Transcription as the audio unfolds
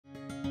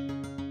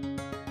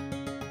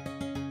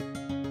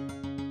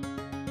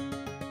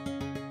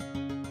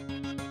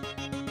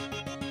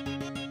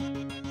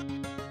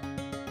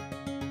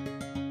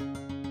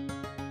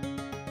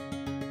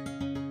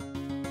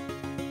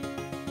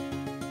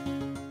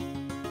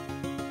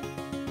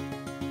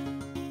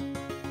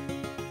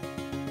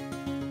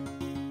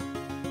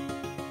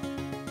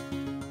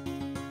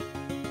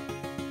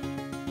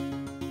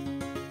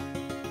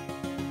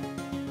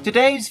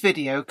Today's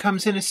video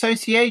comes in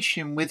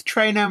association with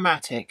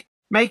Trainomatic,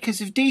 makers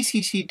of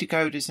DCC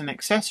decoders and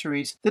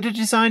accessories that are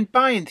designed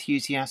by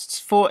enthusiasts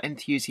for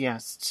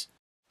enthusiasts.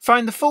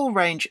 Find the full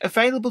range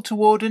available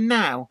to order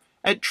now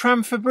at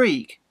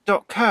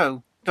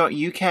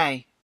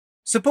tramfabrique.co.uk.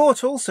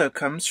 Support also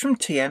comes from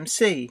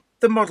TMC,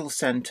 the Model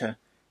Centre.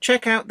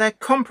 Check out their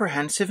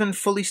comprehensive and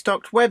fully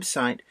stocked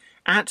website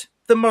at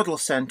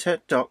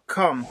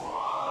themodelcentre.com.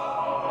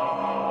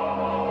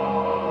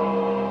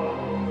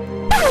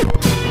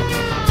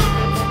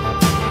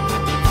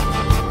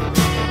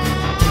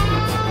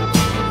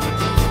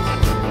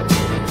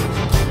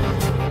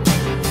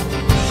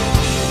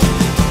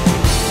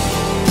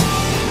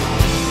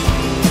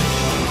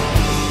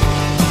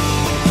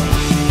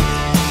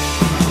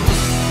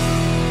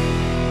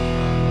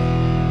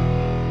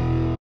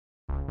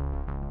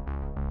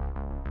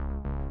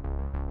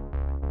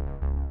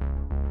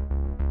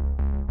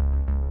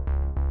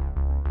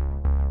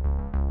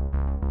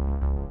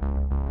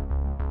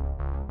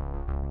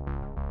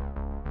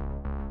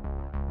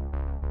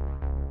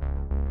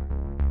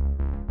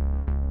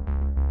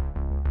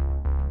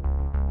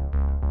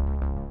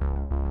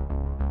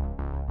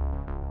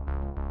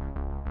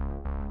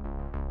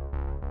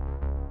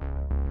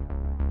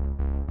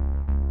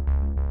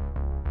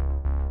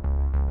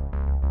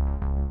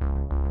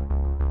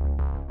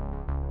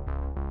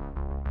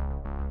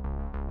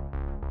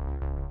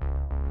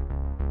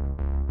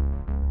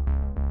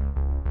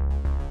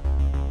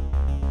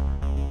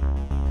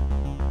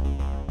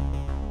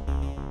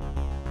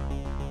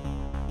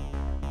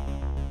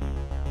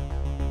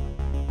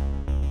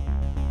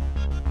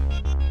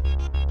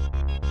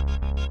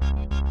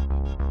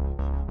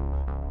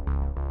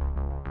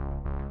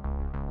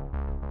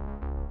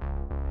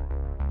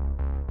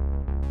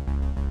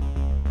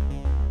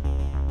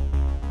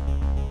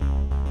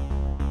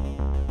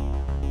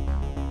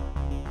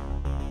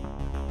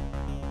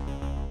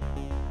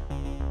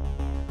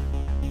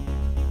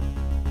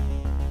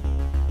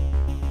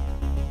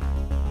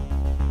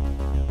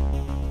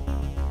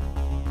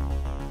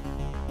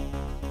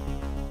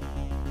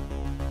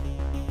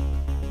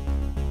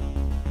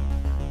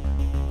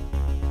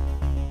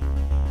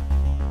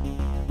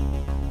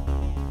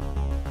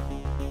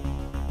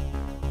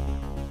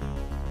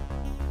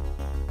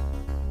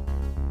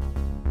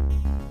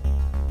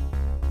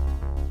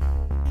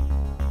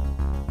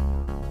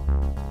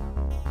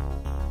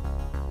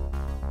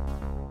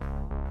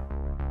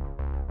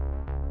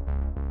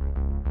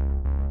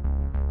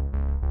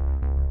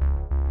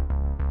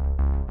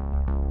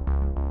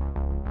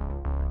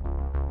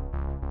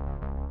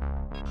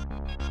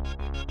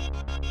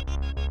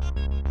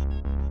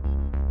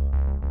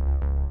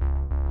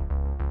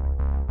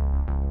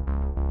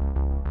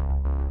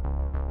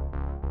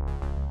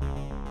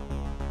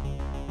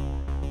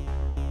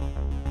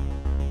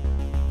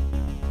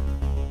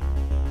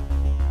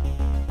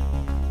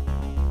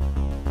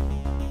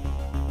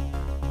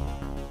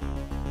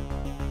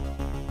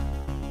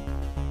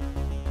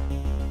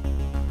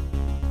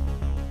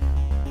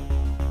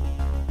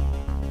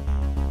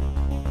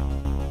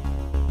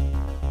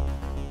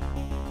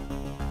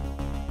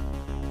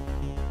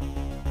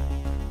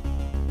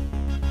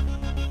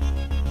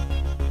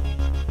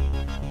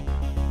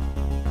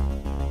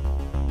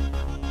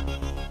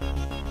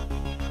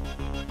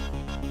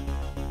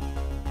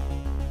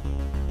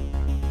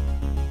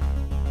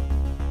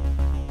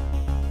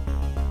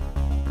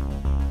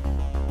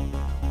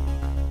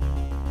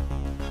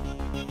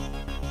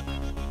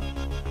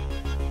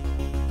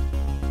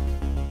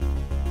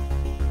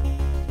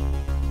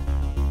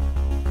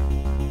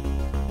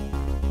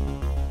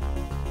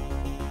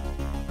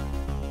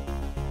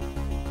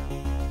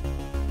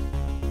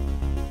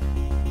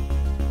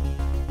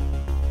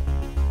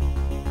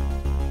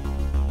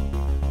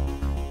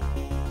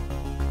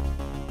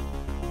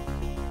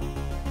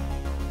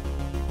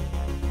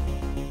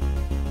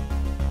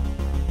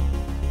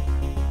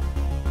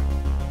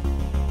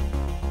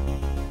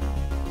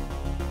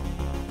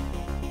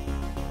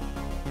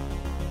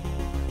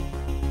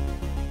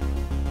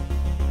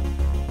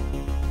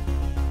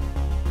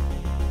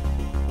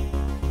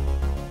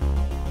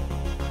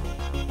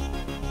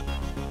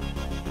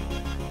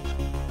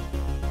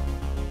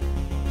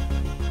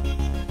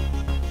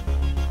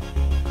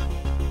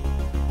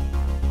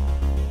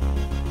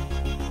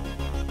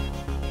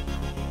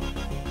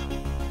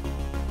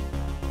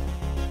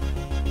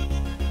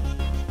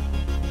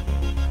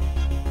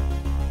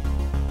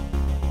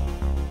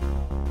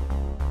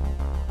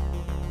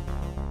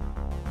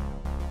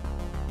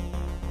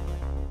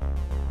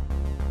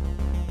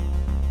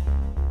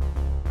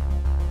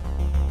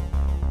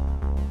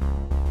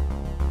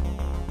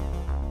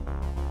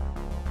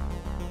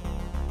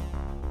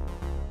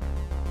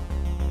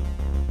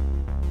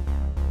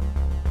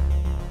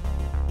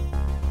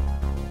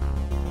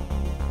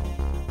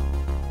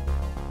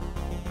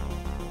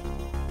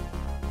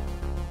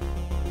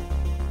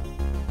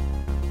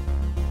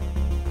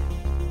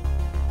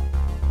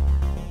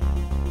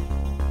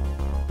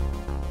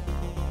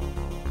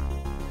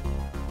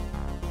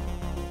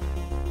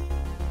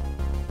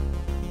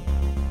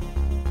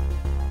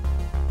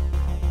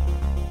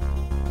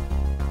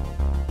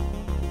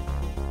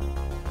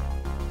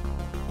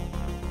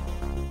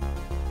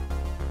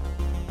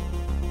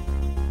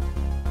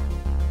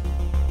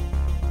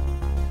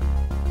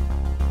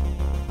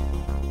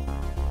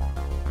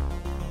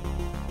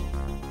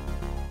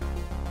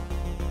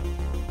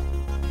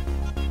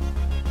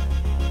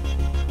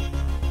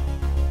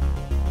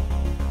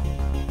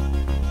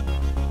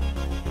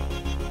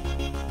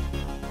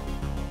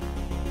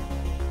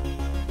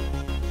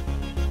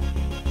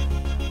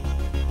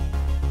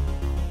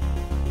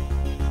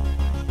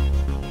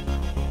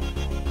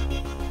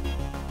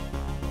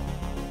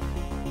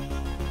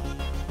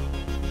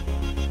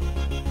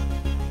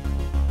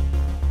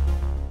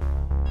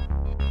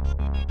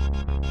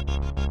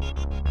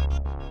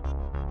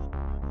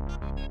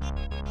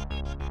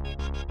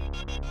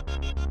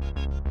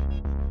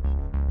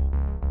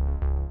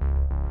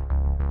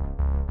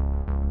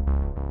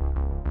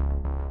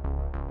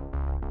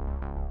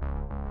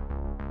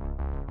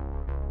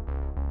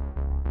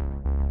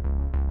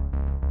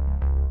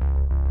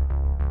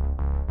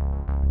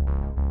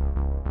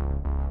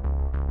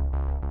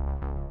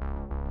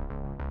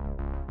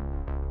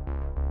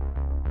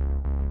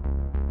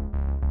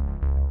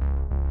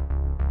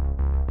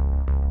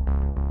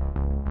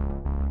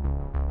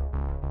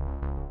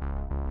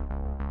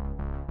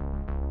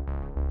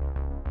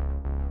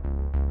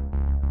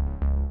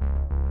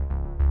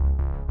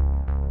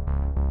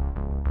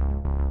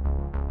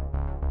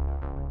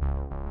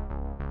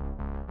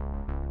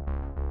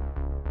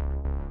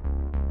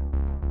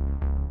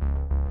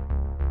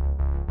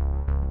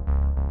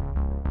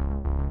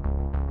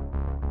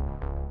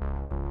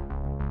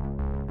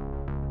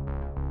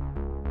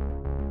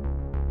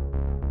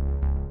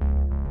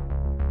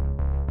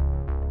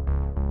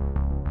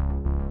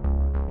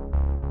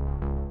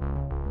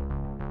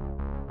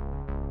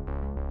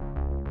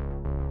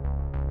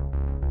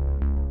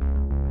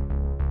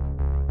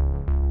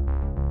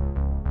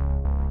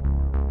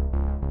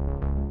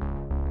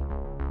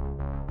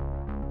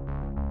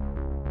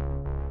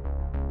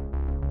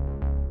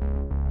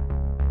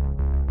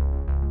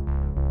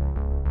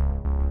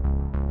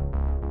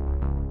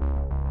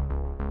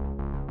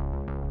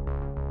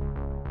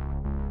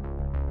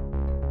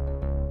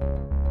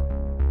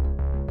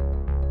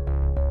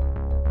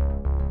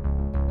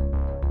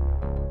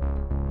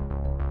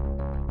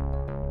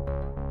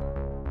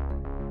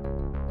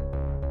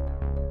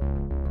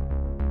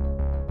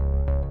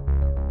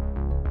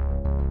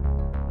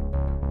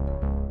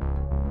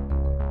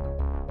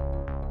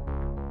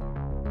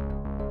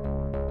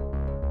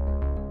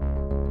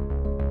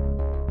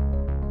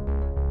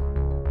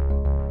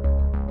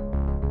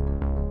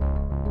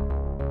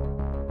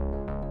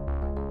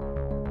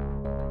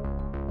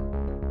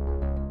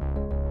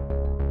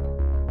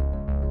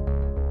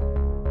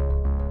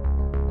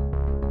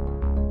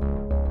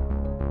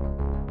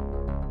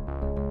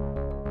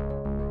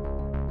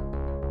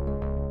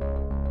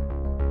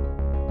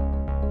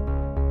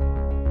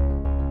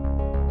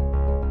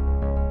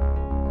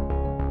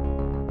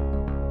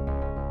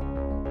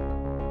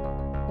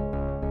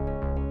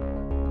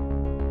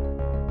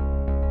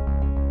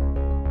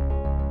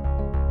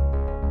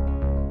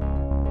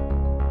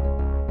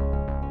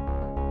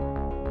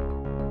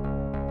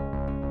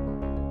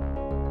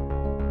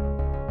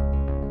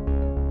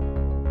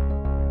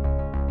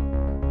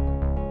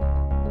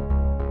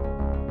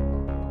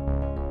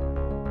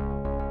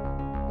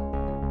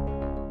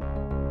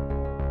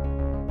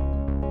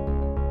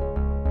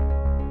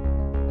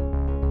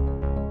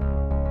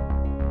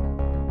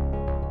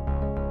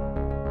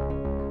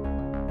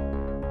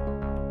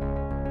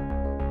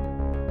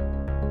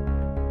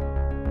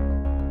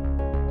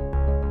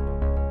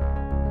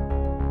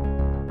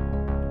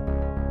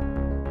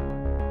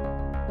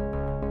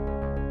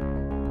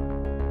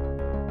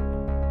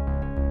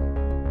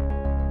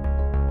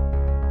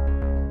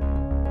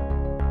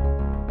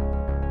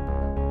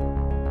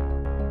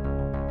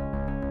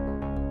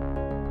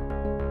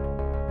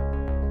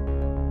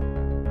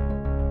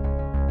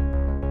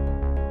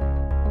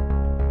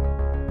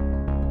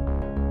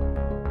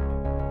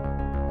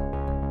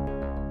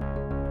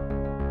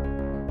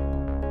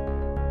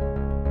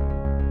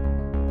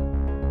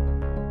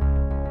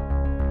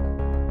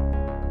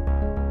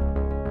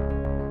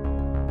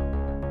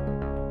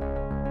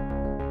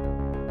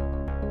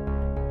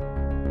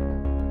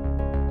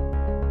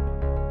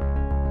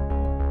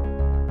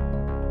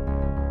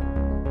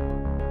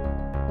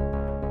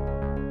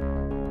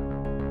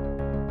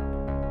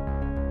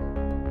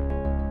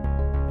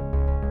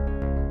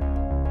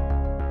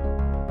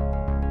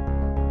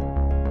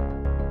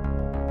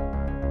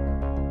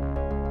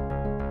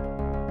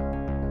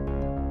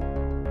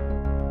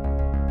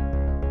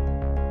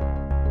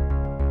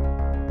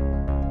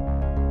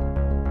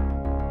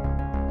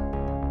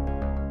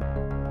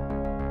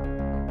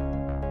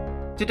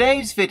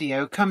 Today's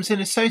video comes in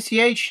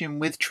association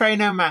with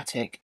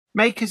Trainomatic,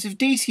 makers of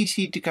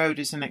DCC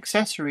decoders and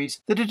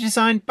accessories that are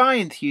designed by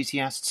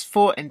enthusiasts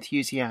for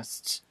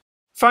enthusiasts.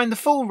 Find the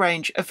full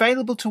range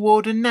available to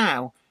order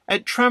now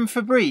at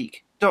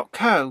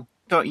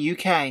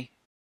tramfabrique.co.uk.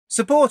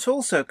 Support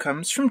also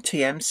comes from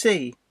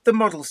TMC, the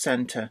Model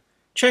Centre.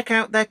 Check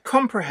out their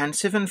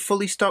comprehensive and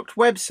fully stocked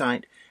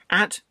website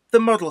at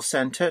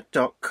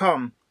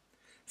themodelcentre.com.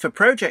 For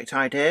project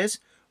ideas,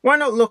 why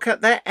not look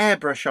at their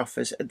airbrush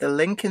offers at the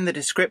link in the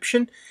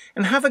description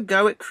and have a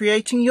go at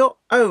creating your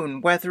own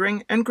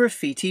weathering and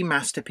graffiti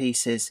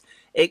masterpieces.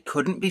 It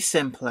couldn't be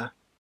simpler.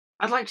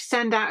 I'd like to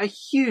send out a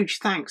huge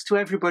thanks to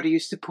everybody who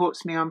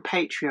supports me on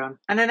Patreon,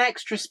 and an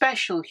extra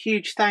special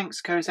huge thanks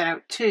goes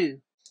out to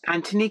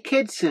Anthony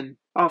Kidson,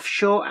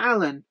 Offshore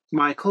Allen,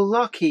 Michael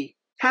Lockie,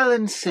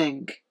 Helen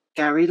Sink,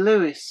 Gary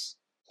Lewis,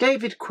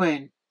 David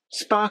Quinn,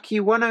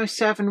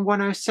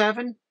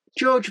 Sparky107107,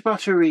 George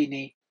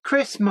Botterini,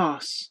 Chris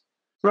Moss,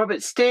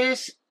 Robert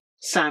Steers,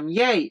 Sam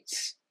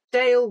Yates,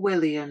 Dale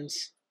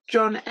Williams,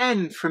 John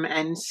N. from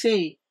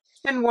NC,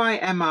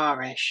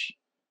 NYMR-ish,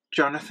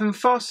 Jonathan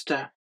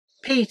Foster,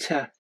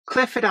 Peter,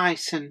 Clifford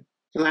Ison,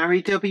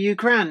 Larry W.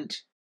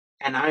 Grant,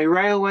 NI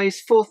Railways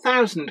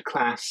 4000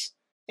 class,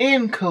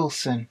 Ian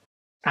Coulson,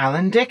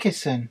 Alan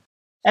Dickerson,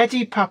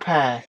 Eddie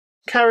Papere,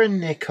 Karen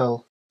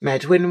Nichol,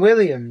 Medwin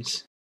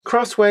Williams,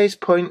 Crossways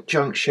Point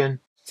Junction,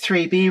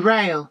 3B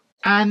Rail,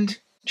 and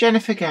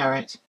Jennifer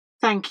Garrett.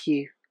 Thank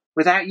you.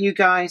 Without you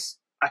guys,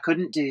 I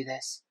couldn't do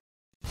this.